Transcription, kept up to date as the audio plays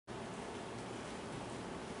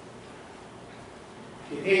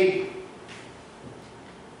Today,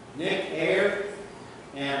 Nick Ayer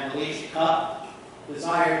and Alicia Cup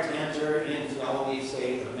desire to enter into the holy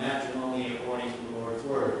state of matrimony according to the Lord's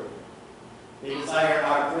Word. They desire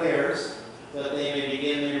our prayers that they may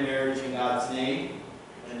begin their marriage in God's name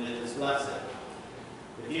and with His blessing.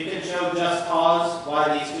 If you can show just cause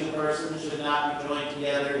why these two persons should not be joined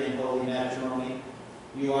together in holy matrimony,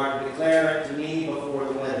 you are to declare it to me before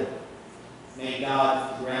the wedding. May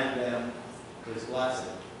God grant them His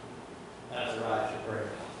blessing. Let us rise for prayer.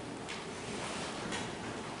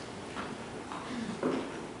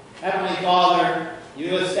 Heavenly Father,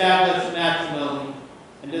 you established matrimony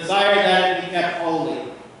and desire that it be kept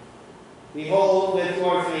holy. Behold, with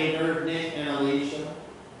your favor, Nick and Alicia,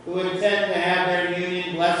 who intend to have their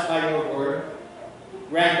union blessed by your word,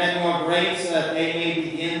 grant them your grace so that they may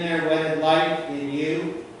begin their wedded life in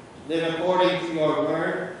you, live according to your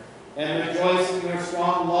word, and rejoice in your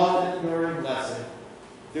strong love and enduring blessing.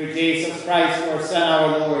 Through Jesus Christ, your Son,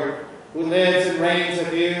 our Lord, who lives and reigns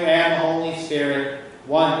with you and the Holy Spirit,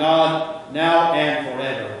 one God, now and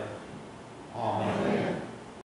forever. Amen.